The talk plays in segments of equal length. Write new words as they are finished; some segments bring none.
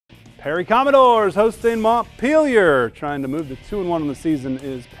Perry Commodores hosting Montpelier. Trying to move to 2-1 on the season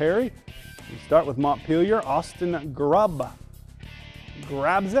is Perry. We start with Montpelier. Austin Grubb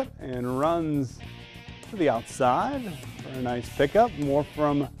grabs it and runs to the outside for a nice pickup. More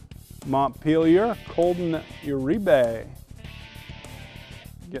from Montpelier. Colton Uribe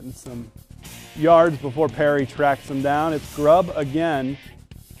getting some yards before Perry tracks him down. It's Grubb again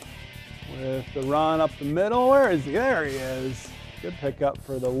with the run up the middle. Where is he? There he is. Good pickup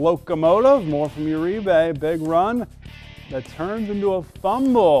for the Locomotive. More from Uribe. Big run that turns into a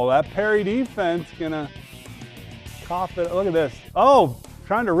fumble. That Perry defense gonna cough it. Look at this. Oh,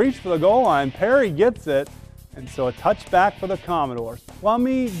 trying to reach for the goal line. Perry gets it, and so a touchback for the Commodores.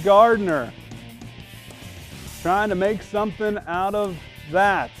 Plummy Gardner trying to make something out of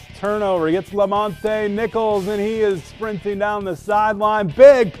that. Turnover. He gets Lamonte Nichols, and he is sprinting down the sideline.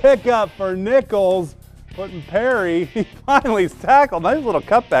 Big pickup for Nichols, putting Perry. He finally is tackled. Nice little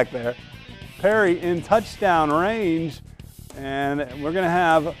cutback there. Perry in touchdown range, and we're going to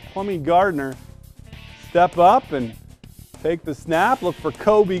have Plummy Gardner step up and take the snap. Look for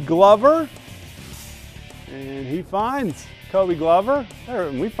Kobe Glover, and he finds Kobe Glover. There,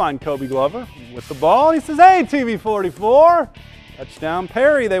 and we find Kobe Glover with the ball. He says, "Hey, TV44." Touchdown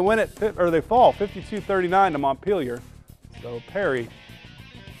Perry. They win it, or they fall 52-39 to Montpelier. So Perry,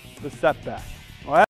 the setback.